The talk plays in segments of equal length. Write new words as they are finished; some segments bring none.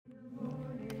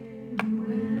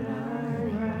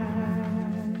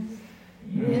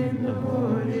the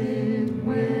morning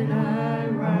when I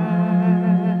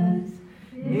rise,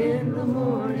 in the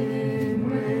morning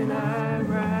when I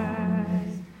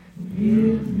rise,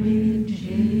 give me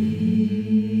Jesus,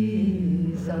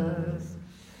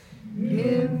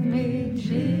 give me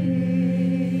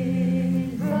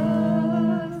Jesus,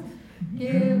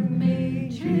 give me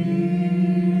Jesus.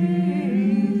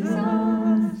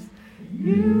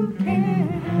 You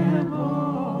can't have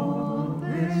all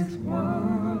this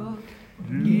world.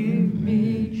 Give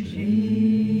me Jesus.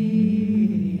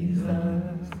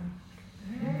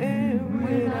 And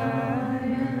when I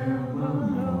am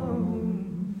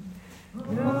alone,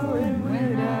 knowing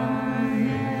when I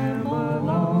am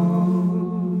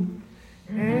alone,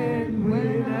 and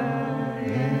when I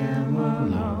am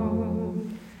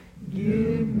alone,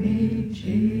 give me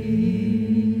Jesus.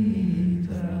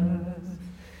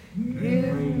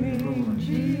 Give me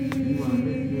Jesus.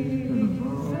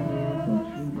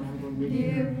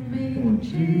 Give me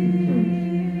Jesus.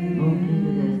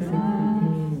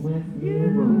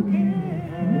 You can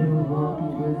have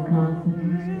all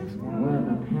this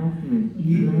world.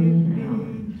 Give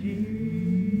me Jesus.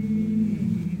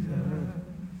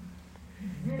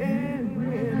 And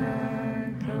when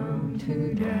I come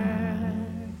to die,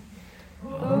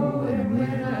 oh, and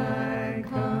when I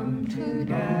come to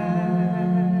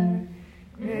die,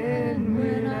 and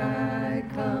when I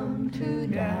come to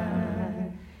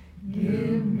die,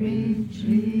 give me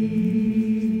Jesus,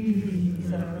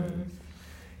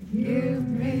 give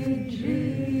me Jesus,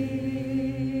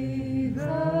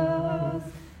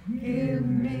 give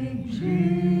me Jesus.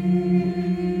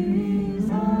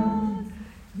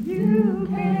 You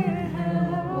can't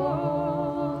have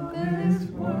all this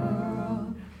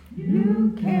world.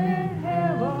 You can't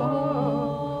have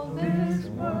all this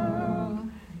world.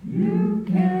 You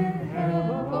can't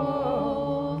have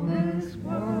all this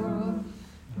world.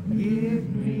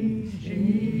 Give me Jesus.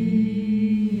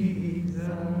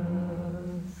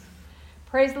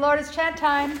 Praise the Lord, it's chat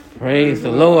time. Praise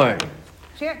the Lord.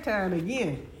 Chat time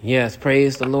again. Yes,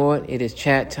 praise the Lord. It is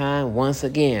chat time once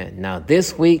again. Now,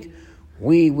 this week,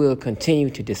 we will continue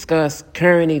to discuss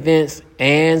current events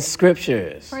and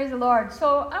scriptures. Praise the Lord.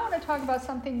 So I want to talk about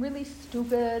something really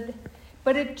stupid,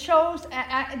 but it shows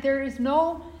there is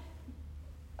no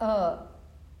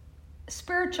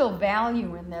spiritual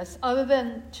value in this other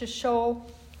than to show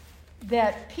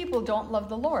that people don't love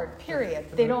the Lord, period.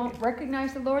 They don't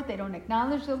recognize the Lord. They don't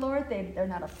acknowledge the Lord. They're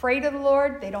not afraid of the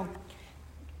Lord. They don't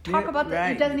talk about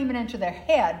that. It doesn't even enter their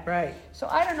head. Right. So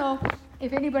I don't know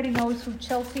if anybody knows who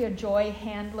Chelsea Joy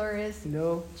Handler is.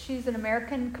 No. She's an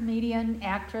American comedian,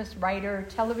 actress, writer,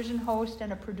 television host,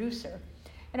 and a producer.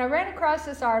 And I ran across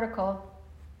this article,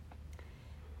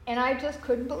 and I just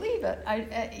couldn't believe it.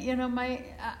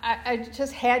 I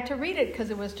just had to read it because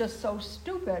it was just so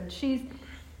stupid.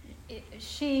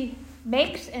 She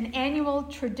makes an annual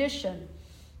tradition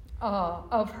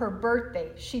of her birthday.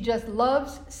 She just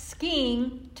loves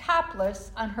skiing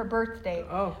topless on her birthday,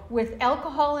 with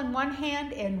alcohol in one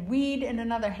hand and weed in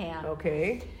another hand.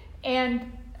 Okay.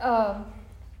 And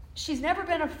she's never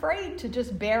been afraid to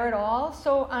just bear it all.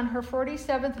 So on her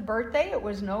 47th birthday, it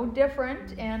was no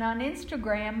different. And on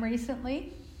Instagram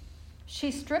recently,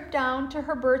 she stripped down to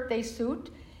her birthday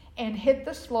suit and hit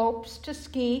the slopes to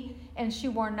ski, and she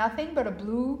wore nothing but a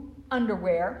blue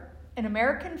underwear, an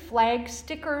American flag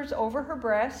stickers over her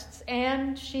breasts,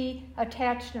 and she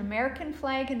attached an American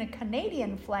flag and a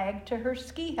Canadian flag to her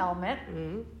ski helmet.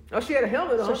 Mm-hmm. Oh, she had a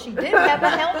helmet on. So she did have a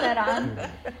helmet on.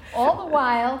 All the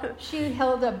while, she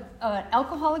held an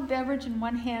alcoholic beverage in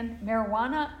one hand,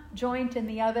 marijuana joint in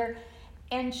the other,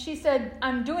 and she said,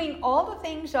 "I'm doing all the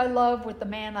things I love with the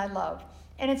man I love."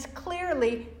 And it's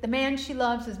clearly the man she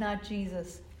loves is not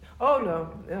Jesus. Oh,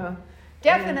 no. Yeah.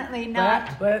 Definitely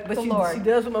not but the she, Lord. She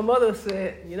does what my mother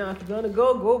said. You know, if you're going to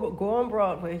go on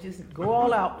Broadway. Just go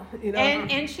all out. You know?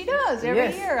 And she does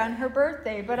every year on her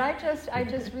birthday. But I just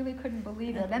really couldn't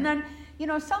believe it. And then,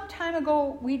 some time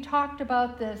ago we talked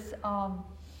about this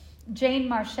Jane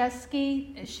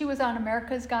Marcheski. She was on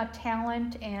America's Got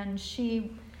Talent, and she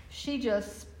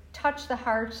just touched the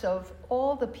hearts of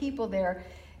all the people there.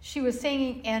 She was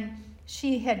singing, and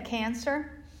she had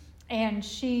cancer, and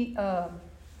she...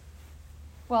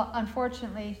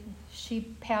 unfortunately, she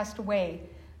passed away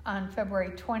on February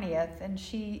 20th, and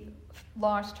she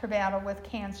lost her battle with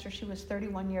cancer. She was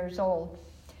 31 years old.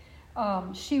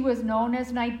 She was known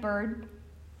as Nightbird,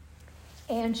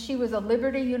 and she was a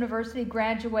Liberty University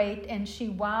graduate, and she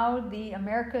wowed the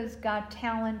America's Got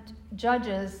Talent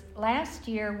judges last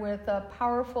year with a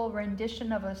powerful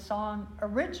rendition of a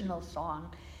original song,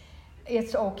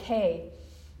 It's Okay.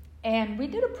 And we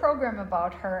did a program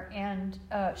about her, and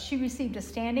she received a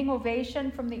standing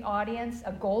ovation from the audience,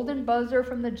 a golden buzzer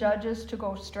from the judges to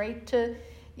go straight to,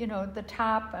 the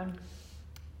top, and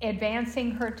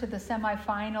advancing her to the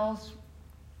semifinals.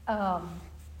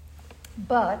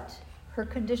 But her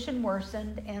condition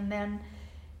worsened, and then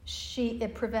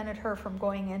it prevented her from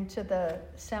going into the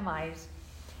semis.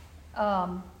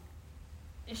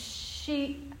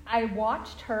 I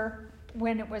watched her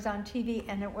when it was on TV,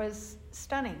 and it was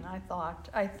stunning. I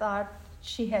thought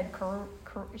she had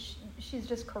she's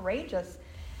just courageous,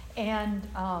 and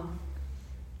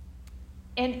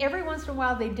every once in a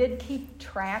while they did keep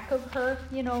track of her,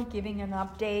 giving an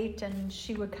update, and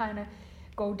she would kind of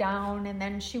go down, and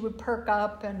then she would perk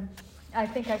up, and I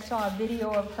think I saw a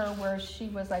video of her where she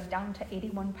was like down to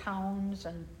 81 pounds,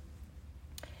 and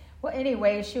well,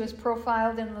 anyway, she was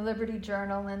profiled in the Liberty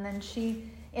Journal, and then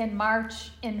she, in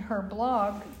her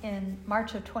blog in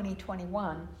March of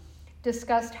 2021,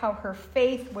 discussed how her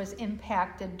faith was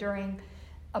impacted during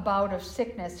a bout of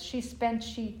sickness. She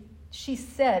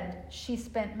said she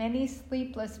spent many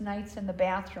sleepless nights in the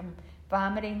bathroom,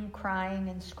 vomiting, crying,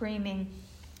 and screaming.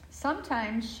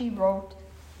 Sometimes, she wrote,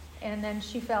 and then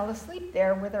she fell asleep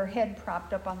there with her head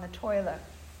propped up on the toilet.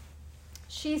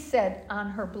 She said on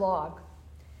her blog,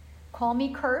 "Call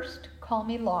me cursed, call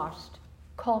me lost,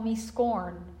 call me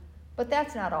scorned, but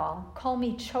that's not all. Call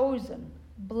me chosen,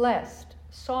 blessed,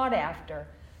 sought after.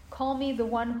 Call me the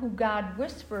one who God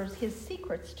whispers his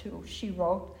secrets to," she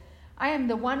wrote. "I am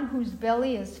the one whose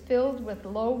belly is filled with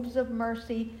loaves of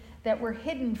mercy that were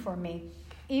hidden for me.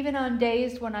 Even on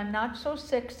days when I'm not so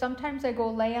sick, sometimes I go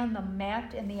lay on the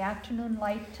mat in the afternoon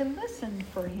light to listen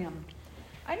for him."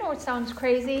 I know it sounds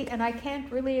crazy, and I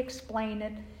can't really explain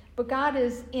it, but God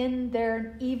is in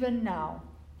there even now.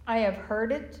 I have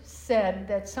heard it said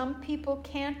that some people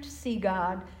can't see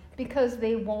God because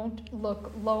they won't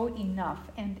look low enough,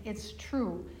 and it's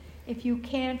true. If you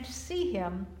can't see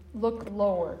him, look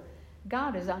lower.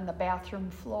 God is on the bathroom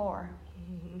floor.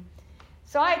 Mm-hmm.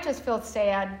 So I just felt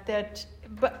sad that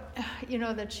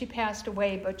she passed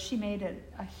away, but she made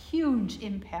a huge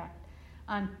impact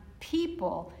on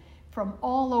people from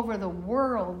all over the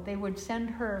world. They would send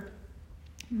her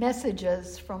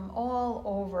messages from all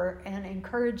over and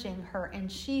encouraging her,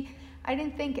 and I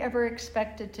didn't think ever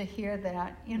expected to hear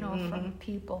that, from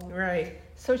people. Right.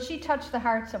 So she touched the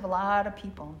hearts of a lot of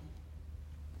people.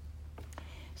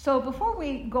 So before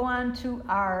we go on to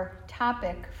our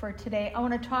topic for today, I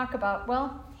want to talk about,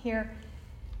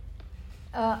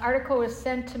 article was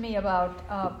sent to me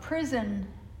about prison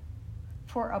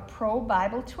for a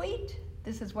pro-Bible tweet.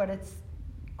 This is what it's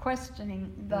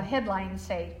questioning. The headline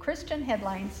Christian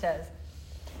headline says,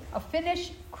 "A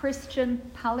Finnish Christian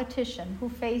politician who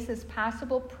faces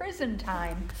possible prison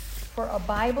time for a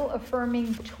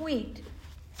Bible-affirming tweet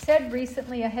said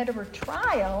recently ahead of her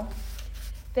trial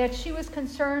that she was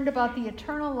concerned about the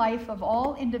eternal life of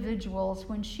all individuals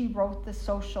when she wrote the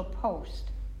social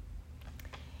post."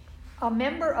 A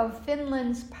member of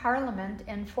Finland's parliament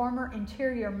and former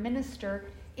interior minister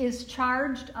is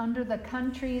charged under the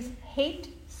country's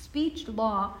hate speech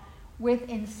law with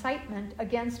incitement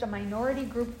against a minority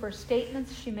group for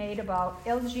statements she made about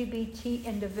LGBT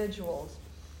individuals.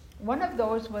 One of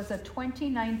those was a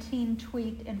 2019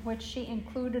 tweet in which she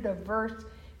included a verse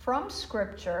from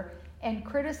Scripture and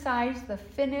criticized the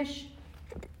Finnish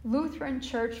Lutheran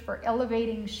Church for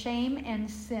elevating shame and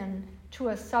sin to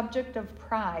a subject of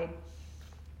pride.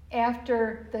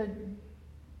 After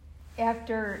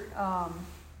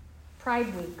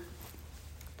Pride Week,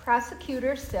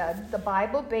 prosecutors said the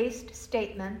Bible-based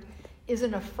statement is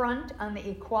an affront on the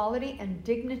equality and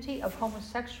dignity of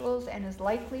homosexuals and is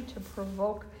likely to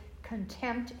provoke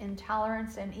contempt,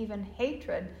 intolerance, and even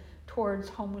hatred towards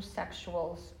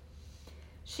homosexuals.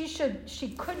 She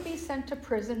could be sent to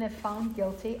prison if found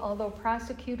guilty, although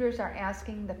prosecutors are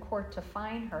asking the court to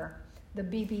fine her, the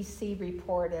BBC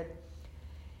reported.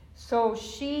 So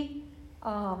she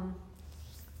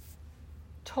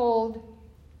told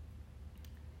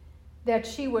that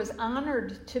she was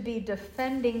honored to be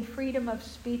defending freedom of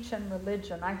speech and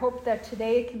religion. "I hope that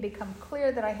today it can become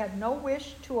clear that I have no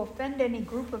wish to offend any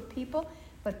group of people,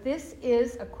 but this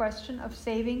is a question of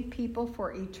saving people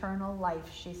for eternal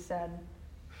life," she said.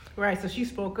 Right, so she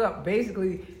spoke up.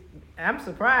 Basically, I'm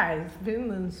surprised.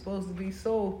 Finland's supposed to be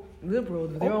so liberal.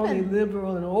 They're only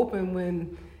liberal and open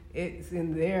when it's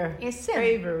in their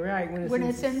favor, right? When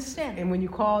it's in sin. And when you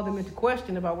call them into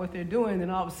question about what they're doing, then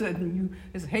all of a sudden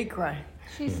it's a hate crime.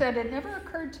 She said, "It never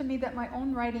occurred to me that my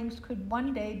own writings could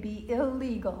one day be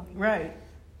illegal." Right.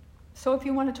 So if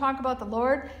you want to talk about the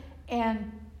Lord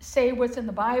and say what's in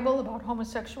the Bible about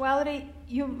homosexuality,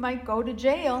 you might go to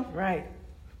jail. Right.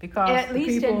 Because at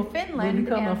least in people Finland,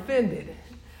 will become offended.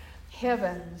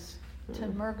 Heavens to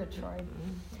Murgatroyd.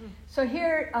 So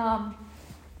here,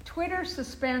 Twitter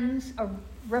suspends a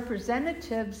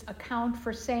representative's account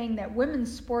for saying that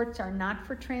women's sports are not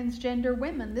for transgender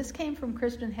women. This came from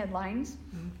Christian Headlines.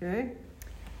 Okay.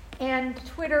 And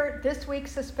Twitter this week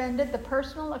suspended the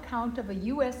personal account of a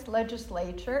U.S.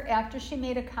 legislature after she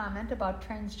made a comment about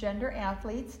transgender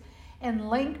athletes and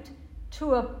linked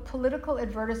to a political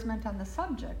advertisement on the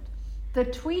subject. The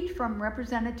tweet from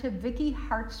Representative Vicky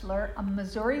Hartzler, a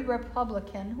Missouri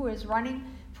Republican who is running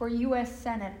for U.S.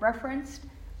 Senate, referenced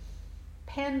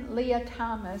Penn Leah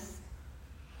Thomas,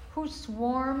 who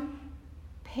swam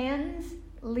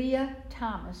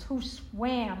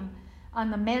on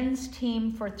the men's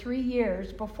team for 3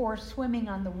 years before swimming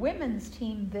on the women's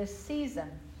team this season.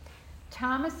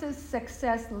 Thomas's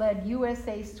success led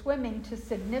USA Swimming to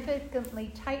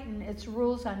significantly tighten its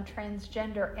rules on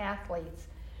transgender athletes.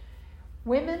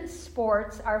 Women's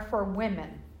sports are for women,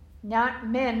 not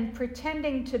men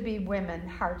pretending to be women,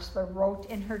 Hartzler wrote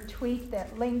in her tweet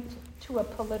that linked to a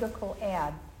political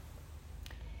ad.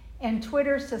 And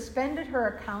Twitter suspended her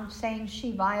account, saying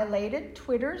she violated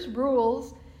Twitter's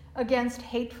rules against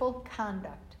hateful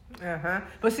conduct.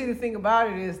 But see, the thing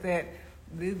about it is that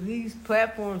these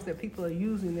platforms that people are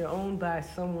using, they're owned by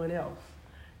someone else,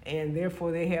 and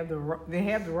therefore they have the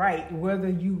right, whether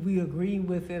we agree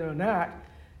with it or not,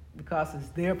 because it's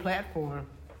their platform,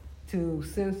 to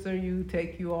censor you,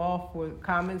 take you off for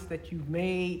comments that you've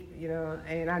made,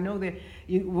 And I know that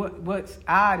what's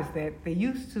odd is that they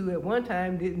used to at one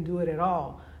time didn't do it at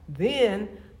all. Then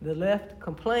the left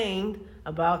complained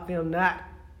about them not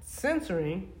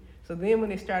censoring. So then when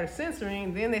they started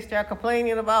censoring, then they start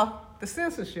complaining about the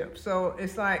censorship. So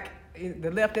it's like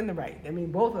the left and the right. I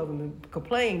mean, both of them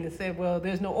complained and said, well,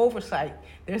 there's no oversight.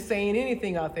 They're saying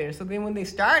anything out there. So then when they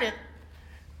started,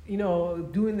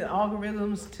 doing the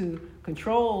algorithms to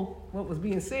control what was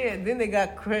being said, then they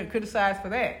got criticized for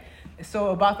that.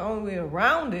 So about the only way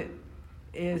around it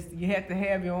is you have to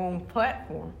have your own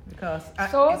platform, because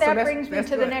that brings me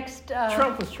to the next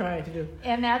Trump was trying to do.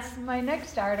 And that's my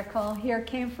next article here,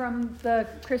 came from the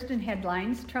Christian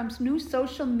Headlines. Trump's new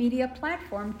social media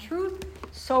platform, Truth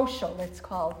Social, it's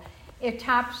called. It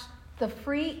tops the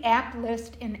free app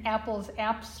list in Apple's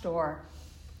App Store.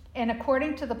 And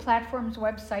according to the platform's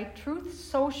website, Truth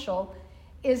Social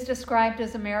is described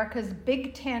as America's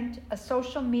Big Tent, a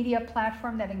social media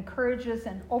platform that encourages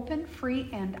an open, free,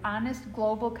 and honest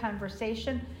global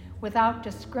conversation without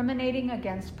discriminating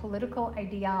against political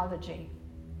ideology.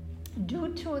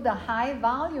 Due to the high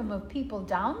volume of people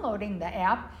downloading the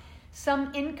app,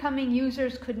 some incoming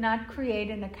users could not create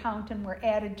an account and were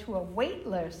added to a wait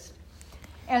list.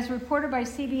 As reported by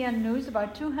CBN News,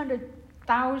 about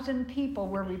 200,000 people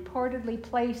were reportedly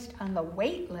placed on the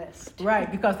wait list.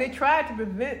 Right, because they tried to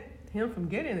prevent him from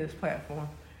getting this platform.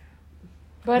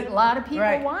 But a lot of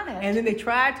people want it. And then they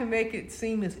tried to make it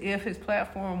seem as if his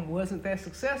platform wasn't that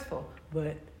successful.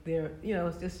 But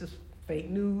it's just fake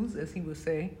news, as he would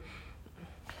say.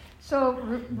 So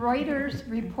Reuters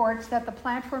reports that the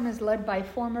platform is led by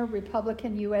former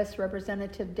Republican U.S.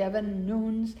 Representative Devin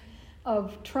Nunes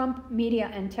of Trump Media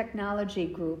and Technology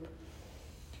Group.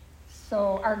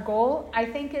 So our goal, I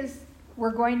think, is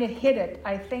we're going to hit it.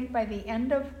 I think by the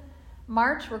end of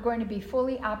March, we're going to be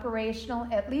fully operational,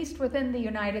 at least within the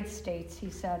United States, he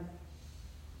said.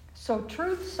 So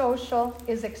Truth Social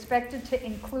is expected to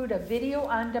include a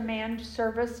video-on-demand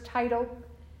service titled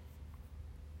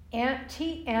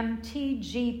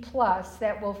TMTG Plus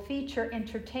that will feature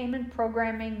entertainment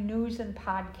programming, news, and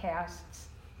podcasts.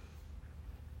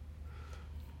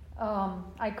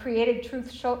 I created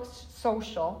Truth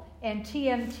Social and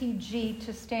TMTG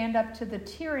to stand up to the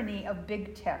tyranny of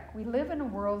big tech. We live in a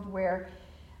world where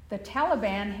the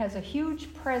Taliban has a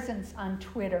huge presence on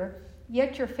Twitter,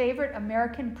 yet your favorite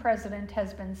American president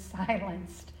has been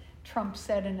silenced, Trump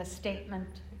said in a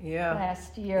statement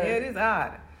last year. Yeah, it is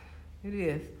odd. It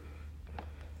is.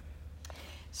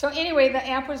 So anyway, the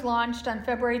app was launched on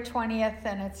February 20th,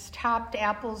 and it's topped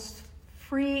Apple's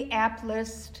free app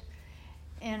list.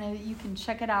 And you can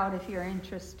check it out if you're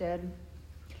interested.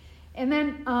 And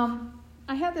then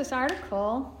I have this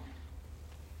article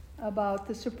about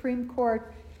the Supreme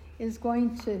Court is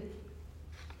going to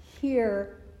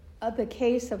hear the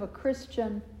case of a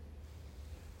Christian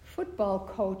football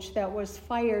coach that was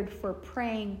fired for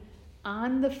praying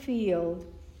on the field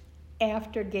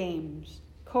after games.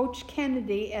 Coach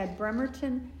Kennedy at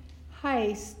Bremerton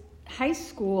High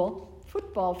School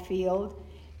football field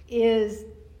is...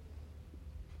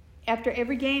 After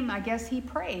every game, I guess he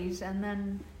prays, and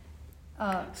then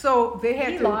So they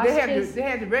had He to lost they had his- to they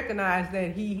had to recognize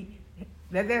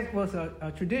that that was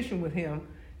a tradition with him,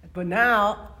 but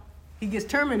now he gets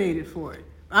terminated for it.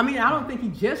 I mean, I don't think he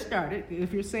just started.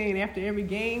 If you're saying after every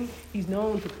game he's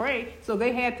known to pray, so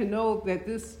they had to know that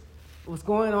this was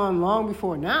going on long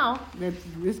before now. That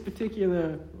this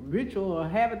particular ritual or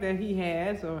habit that he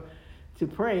has, or to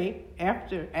pray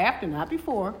after not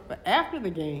before, but after the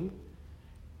game,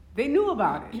 they knew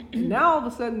about it. Now all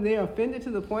of a sudden they're offended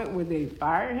to the point where they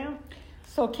fire him.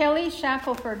 So Kelly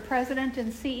Shackelford, president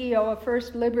and CEO of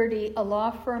First Liberty, a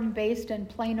law firm based in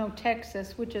Plano,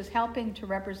 Texas, which is helping to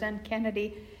represent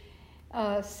Kennedy,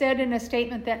 said in a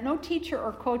statement that no teacher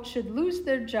or coach should lose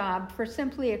their job for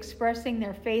simply expressing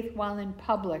their faith while in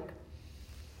public.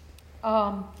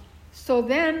 So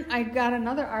then I got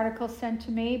another article sent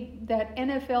to me, that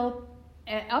NFL,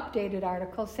 an updated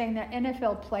article saying that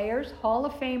NFL players, Hall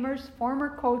of Famers,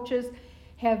 former coaches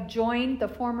have joined the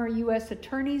former U.S.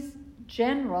 Attorneys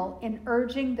General in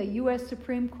urging the U.S.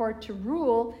 Supreme Court to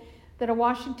rule that a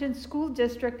Washington school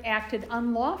district acted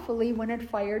unlawfully when it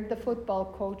fired the football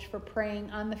coach for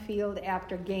praying on the field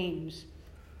after games.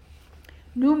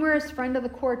 Numerous friend of the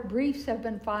court briefs have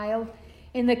been filed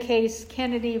in the case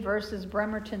Kennedy versus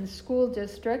Bremerton School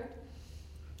District.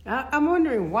 I'm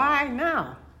wondering why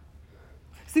now.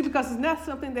 See, because it's not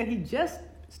something that he just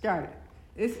started.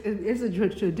 It's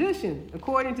a tradition.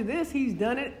 According to this, he's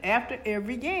done it after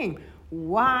every game.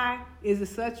 Why is it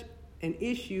such an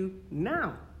issue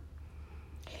now?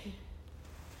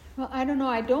 Well, I don't know.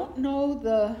 I don't know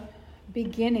the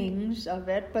beginnings of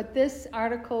it, but this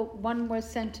article, one was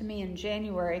sent to me in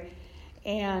January,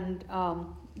 and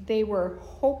they were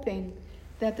hoping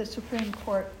that the Supreme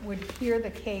Court would hear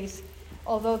the case,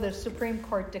 although the Supreme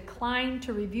Court declined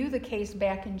to review the case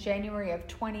back in January of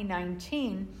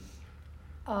 2019.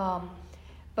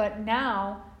 But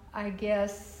now, I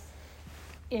guess,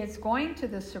 it's going to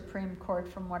the Supreme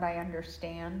Court, from what I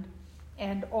understand.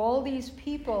 And all these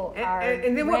people are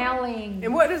rallying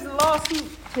and what is the lawsuit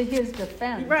to his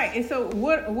defense. Right. And so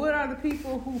what are the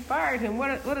people who fired him? What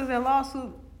is their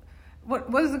lawsuit?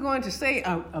 What is it going to say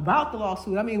about the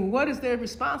lawsuit? I mean, what is their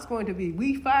response going to be?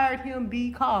 We fired him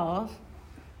because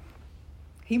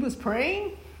he was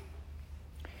praying?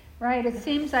 Right. It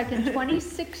seems like in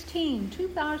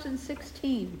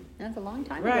 2016, that's a long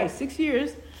time ago. Right, 6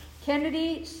 years.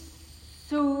 Kennedy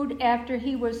sued after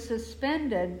he was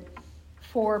suspended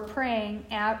for praying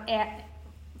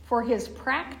for his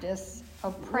practice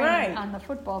of praying on the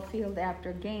football field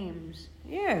after games.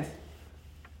 Yes.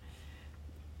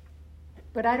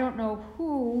 But I don't know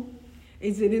who.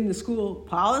 Is it in the school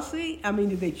policy? I mean,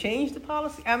 did they change the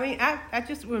policy? I mean, I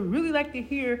just would really like to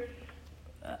hear,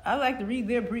 I'd like to read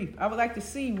their brief. I would like to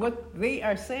see what they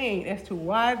are saying as to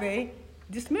why they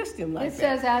dismissed him like that. It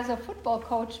says, as a football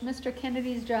coach, Mr.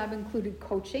 Kennedy's job included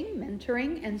coaching,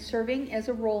 mentoring, and serving as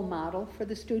a role model for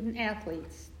the student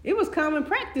athletes. It was common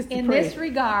practice to In pray. this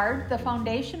regard, the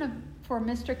foundation for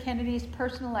Mr. Kennedy's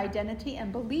personal identity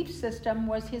and belief system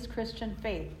was his Christian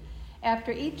faith.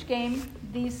 After each game,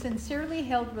 these sincerely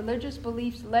held religious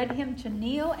beliefs led him to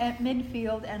kneel at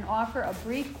midfield and offer a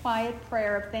brief, quiet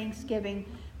prayer of thanksgiving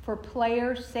for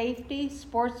player safety,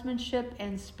 sportsmanship,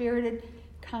 and spirited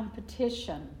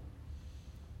competition.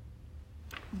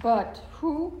 But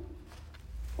who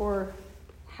or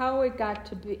how he got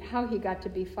to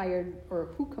be fired, or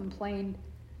who complained,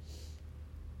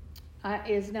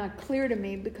 is not clear to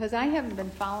me, because I haven't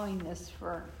been following this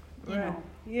for, you know.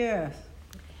 Yes.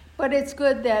 But it's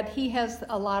good that he has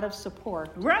a lot of support.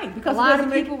 Right, because a lot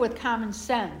of people with common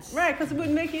sense. Right, because it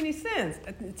wouldn't make any sense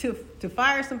to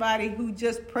fire somebody who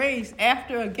just prays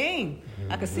after a game.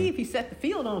 I could see if he set the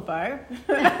field on fire.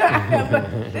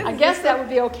 I guess that would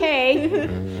be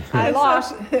okay. I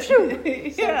lost. Shoot.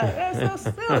 Yeah, that's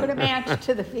so silly. Put a match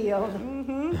to the field.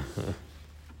 Mm-hmm.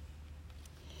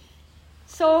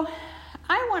 So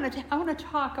I want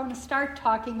to start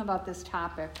talking about this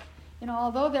topic. You know,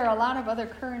 although there are a lot of other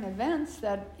current events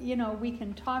that, you know, we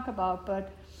can talk about,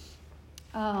 but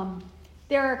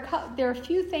there are a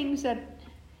few things that,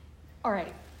 all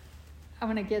right, I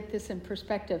want to get this in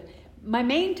perspective. My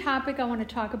main topic I want to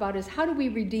talk about is how do we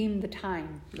redeem the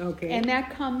time? Okay. And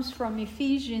that comes from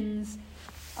Ephesians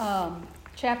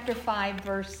chapter 5,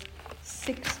 verse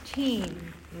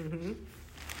 16.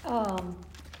 Mm-hmm.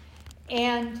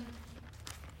 And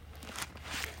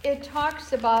it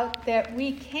talks about that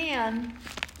we can,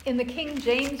 in the King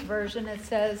James Version, it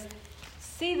says,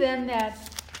 "See then that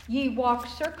ye walk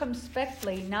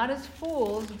circumspectly, not as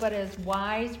fools, but as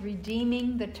wise,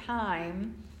 redeeming the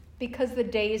time, because the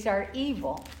days are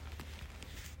evil."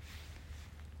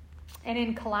 And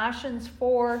in Colossians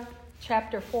 4,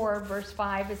 chapter 4, verse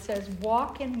 5, it says,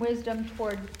 walk in wisdom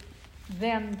toward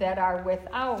them that are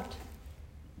without,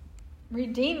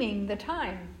 redeeming the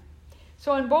time.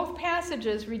 So in both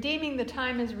passages, redeeming the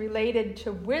time is related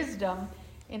to wisdom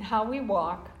in how we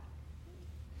walk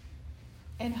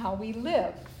and how we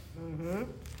live. Mm-hmm.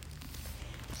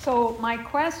 So my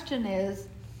question is,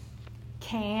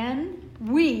 can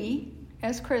we,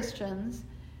 as Christians,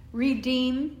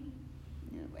 redeem?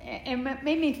 And it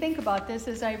made me think about this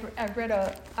as I read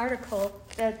an article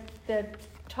that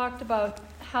talked about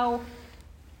how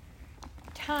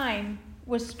time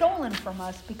was stolen from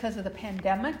us because of the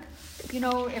pandemic. You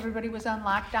know, everybody was on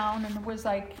lockdown, and it was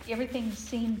like everything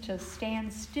seemed to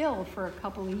stand still for a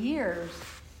couple of years,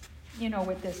 you know,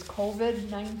 with this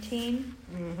COVID-19.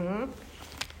 Mm-hmm.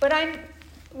 But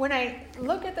when I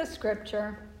look at the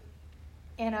scripture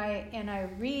and I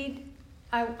read,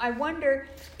 I wonder,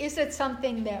 is it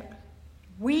something that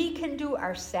we can do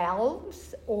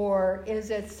ourselves, or is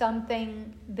it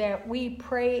something that we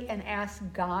pray and ask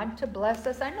God to bless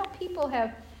us? I know people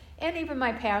have, and even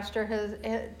my pastor has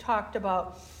talked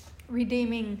about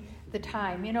redeeming the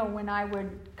time. You know, when I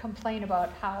would complain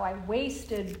about how I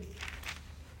wasted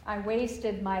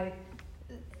my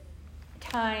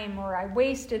time, or I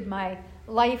wasted my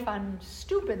life on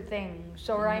stupid things,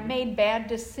 or I made bad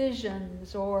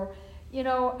decisions, or, you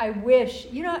know, I wish,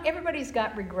 you know, everybody's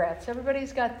got regrets.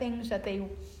 Everybody's got things that they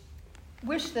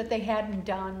wish that they hadn't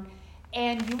done.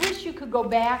 And you wish you could go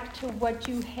back to what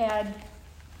you had,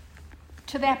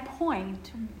 to that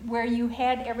point where you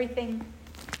had everything,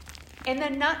 and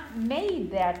then not made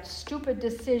that stupid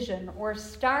decision or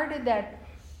started that,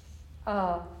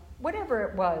 whatever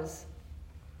it was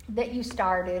that you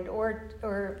started,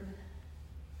 or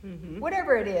Mm-hmm.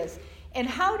 whatever it is. And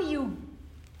how do you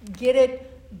get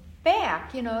it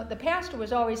back? You know, the pastor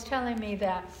was always telling me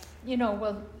that, you know,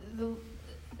 well,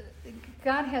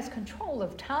 God has control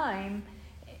of time,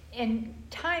 and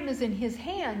time is in his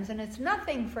hands, and it's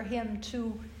nothing for him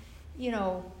to, you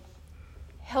know,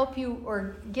 help you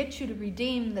or get you to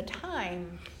redeem the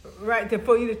time. Right,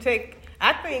 for you to take,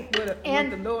 I think what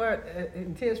the Lord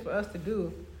intends for us to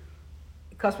do,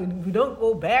 because we don't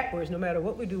go backwards. No matter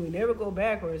what we do, we never go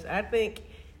backwards. I think.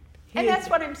 And that's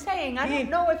what I'm saying. I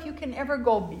don't know if you can ever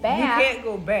go back. You can't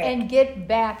go back. And get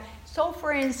back. So,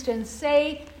 for instance,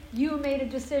 say you made a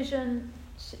decision,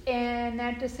 and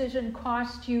that decision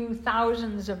cost you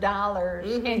thousands of dollars,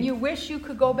 Mm-hmm. and you wish you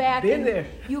could go back. Been there.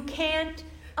 You can't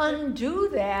undo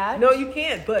that. No, you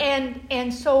can't. But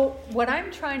And so what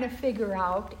I'm trying to figure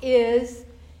out is,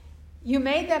 you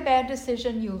made that bad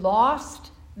decision, you lost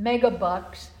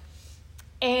megabucks,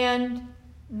 and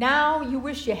now you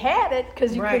wish you had it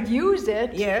because you Right. could use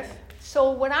it. Yes.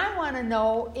 So what I want to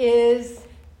know is,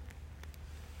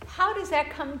 how does that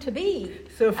come to be?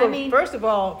 So first of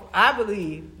all, I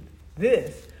believe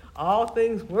this: all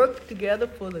things work together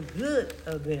for the good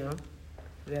of them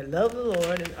that love the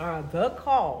Lord and are the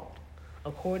called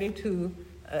according to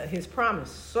his promise.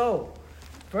 So,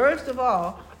 first of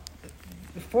all,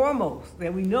 foremost,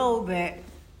 that we know that,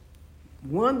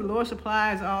 one, the Lord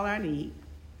supplies all our need,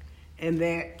 and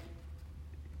that,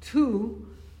 two,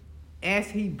 as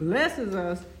he blesses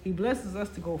us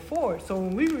to go forward. So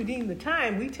when we redeem the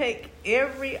time, we take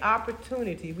every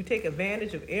opportunity, we take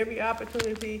advantage of every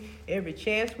opportunity, every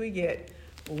chance we get,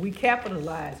 we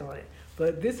capitalize on it.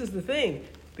 But this is the thing,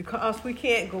 because we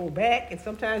can't go back, and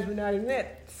sometimes we're not in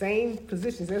that same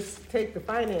position. Let's take the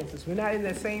finances. We're not in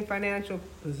that same financial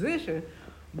position,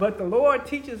 but the Lord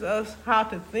teaches us how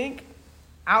to think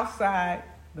outside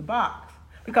the box.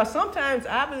 Because sometimes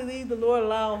I believe the Lord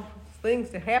allows things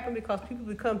to happen because people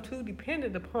become too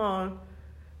dependent upon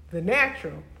the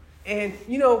natural. And,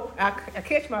 you know, I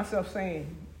catch myself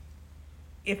saying,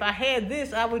 if I had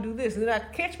this, I would do this. And then I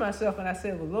catch myself and I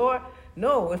say, well, Lord,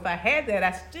 no, if I had that,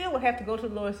 I still would have to go to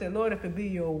the Lord and say, Lord, if it be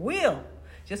your will,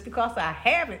 just because I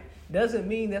have it doesn't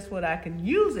mean that's what I can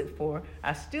use it for.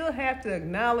 I still have to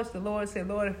acknowledge the Lord and say,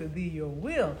 Lord, if it be your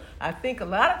will. I think a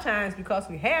lot of times because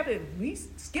we have it, we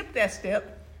skip that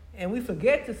step and we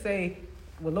forget to say,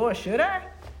 well, Lord, should I?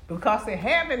 Because they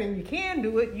have it and you can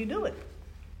do it, you do it.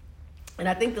 And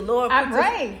I think the Lord puts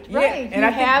right. And you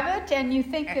have it and you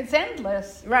think it's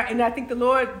endless. Right, and I think the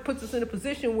Lord puts us in a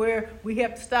position where we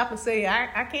have to stop and say,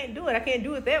 I can't do it. I can't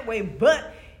do it that way.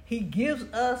 But he gives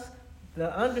us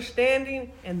the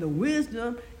understanding and the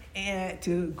wisdom and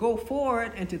to go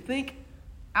forward and to think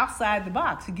outside the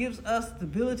box. He gives us the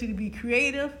ability to be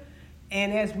creative.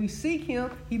 And as we seek him,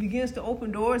 he begins to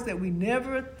open doors that we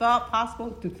never thought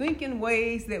possible, to think in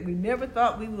ways that we never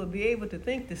thought we would be able to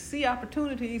think, to see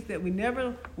opportunities that we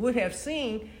never would have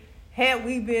seen had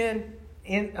we been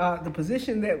in the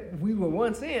position that we were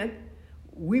once in,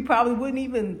 we probably wouldn't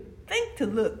even think to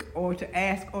look or to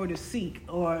ask or to seek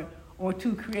or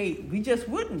to create. We just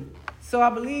wouldn't. So I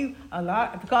believe a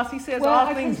lot, because he says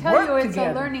all things work together. Well, I can tell you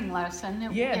it's a learning lesson.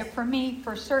 Yes. For me,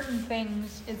 for certain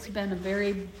things, it's been a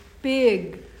very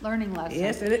big learning lesson.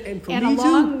 Yes, and for and me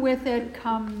along too. with it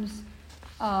comes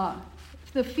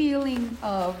the feeling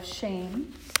of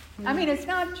shame. I mean, it's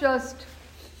not just,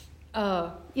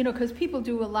 because people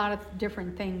do a lot of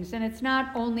different things. And it's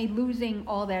not only losing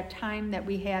all that time that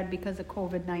we had because of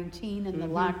COVID-19 and the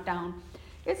lockdown.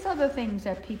 It's other things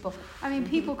that people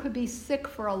could be sick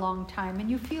for a long time and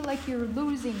you feel like you're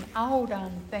losing out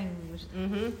on things.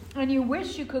 And you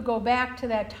wish you could go back to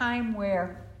that time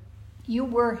where you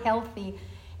were healthy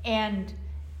and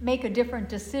make a different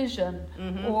decision.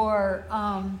 Or,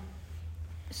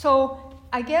 so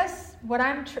I guess what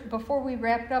before we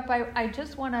wrap it up, I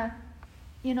just want to,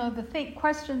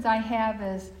 questions I have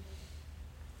is,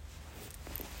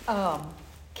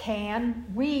 can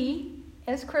we,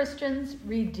 as Christians,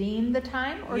 redeem the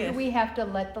time, or Yes. do we have to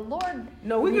let the Lord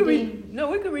We redeem?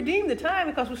 can redeem the time,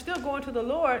 because we're still going to the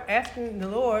Lord, asking the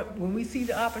Lord when we see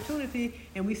the opportunity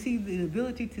and we see the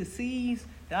ability to seize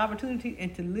the opportunity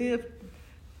and to live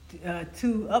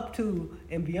up to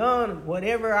and beyond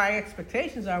whatever our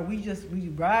expectations are. We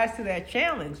rise to that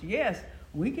challenge. Yes,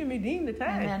 we can redeem the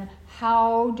time. And then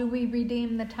how do we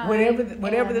redeem the time?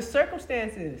 Whatever the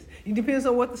circumstance is. It depends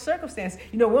on what the circumstance.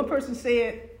 One person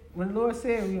said, when the Lord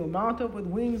said, you'll mount up with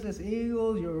wings as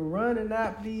eagles, you'll run and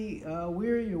not be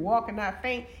weary, you'll walk and not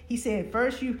faint. He said,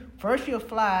 first you'll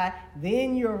fly,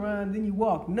 then you'll run, then you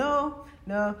walk. No,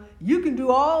 you can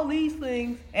do all these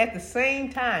things at the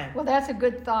same time. Well, that's a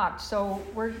good thought. So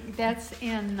that's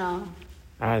in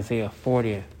Isaiah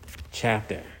 40th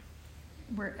chapter.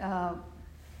 We're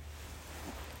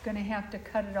going to have to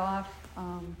cut it off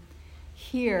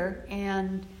here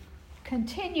and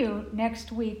continue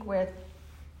next week with,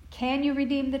 can you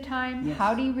redeem the time? Yes.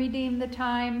 How do you redeem the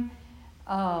time?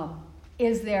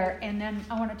 Is there, and then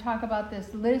I want to talk about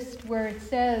this list where it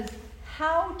says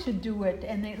how to do it,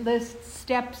 and it lists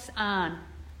steps on,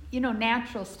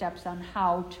 natural steps on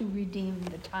how to redeem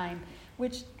the time,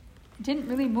 which didn't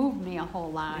really move me a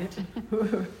whole lot.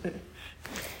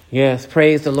 Yes,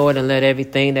 praise the Lord, and let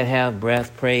everything that have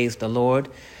breath praise the Lord.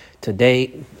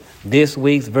 Today, this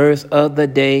week's verse of the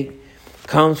day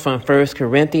comes from 1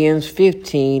 Corinthians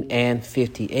 15 and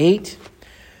 58.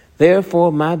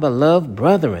 Therefore, my beloved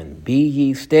brethren, be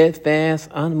ye steadfast,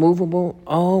 unmovable,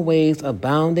 always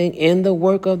abounding in the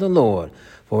work of the Lord.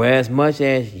 For as much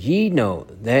as ye know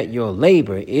that your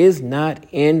labor is not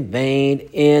in vain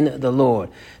in the Lord.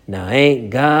 Now, ain't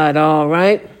God all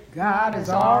right? God is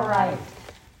all right.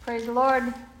 Praise the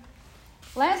Lord.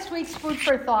 Last week's food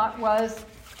for thought was,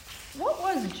 what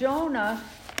was Jonah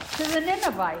to the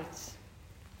Ninevites?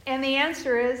 And the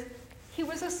answer is, he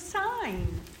was a sign.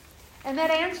 And that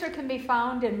answer can be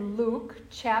found in Luke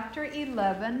chapter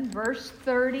 11, verse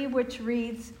 30, which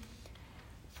reads,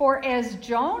 For as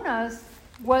Jonah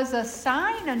was a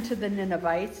sign unto the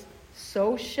Ninevites,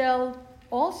 so shall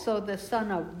also the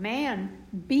Son of Man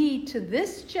be to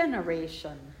this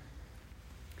generation.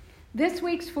 This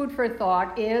week's food for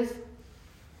thought is,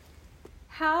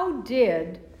 how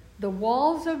did the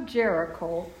walls of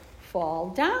Jericho fall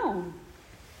down?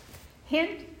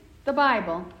 Hint, the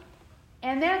Bible.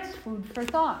 And that's food for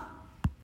thought.